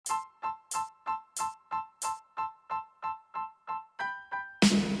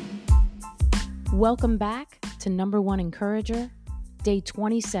Welcome back to Number One Encourager, day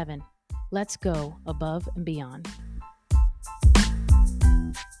 27. Let's go above and beyond.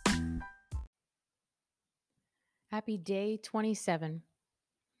 Happy day 27.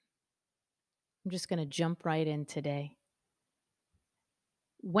 I'm just going to jump right in today.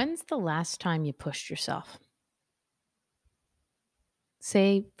 When's the last time you pushed yourself?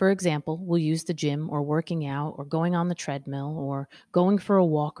 Say, for example, we'll use the gym or working out or going on the treadmill or going for a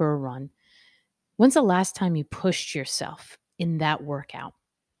walk or a run. When's the last time you pushed yourself in that workout?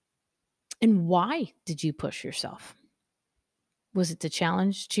 And why did you push yourself? Was it to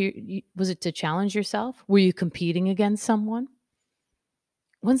challenge yourself? Were you competing against someone?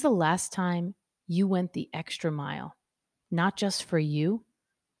 When's the last time you went the extra mile, not just for you,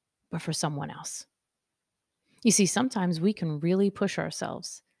 but for someone else? You see, sometimes we can really push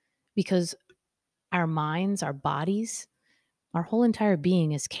ourselves because our minds, our bodies, our whole entire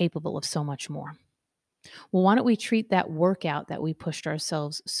being is capable of so much more. Well, why don't we treat that workout that we pushed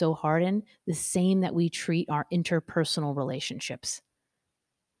ourselves so hard in the same that we treat our interpersonal relationships?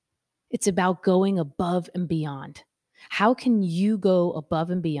 It's about going above and beyond. How can you go above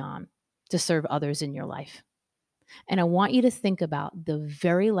and beyond to serve others in your life? And I want you to think about the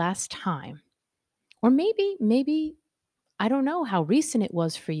very last time, or maybe, I don't know how recent it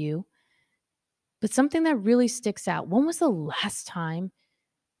was for you, but something that really sticks out. When was the last time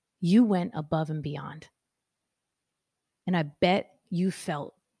you went above and beyond? And I bet you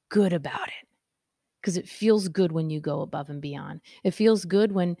felt good about it because it feels good when you go above and beyond. It feels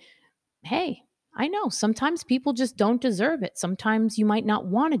good when, hey, I know sometimes people just don't deserve it. Sometimes you might not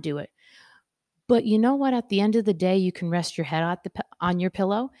want to do it. But you know what? At the end of the day, you can rest your head on your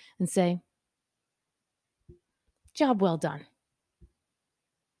pillow and say, job well done.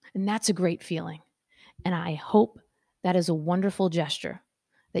 And that's a great feeling. And I hope that is a wonderful gesture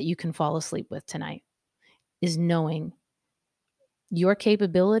that you can fall asleep with tonight, is knowing your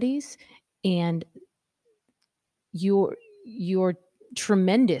capabilities and your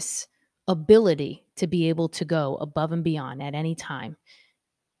tremendous ability to be able to go above and beyond at any time,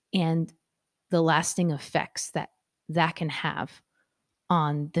 and the lasting effects that can have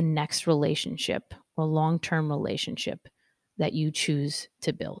on the next relationship or long-term relationship that you choose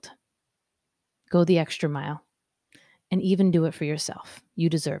to build. Go the extra mile and even do it for yourself. You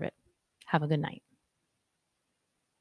deserve it. Have a good night.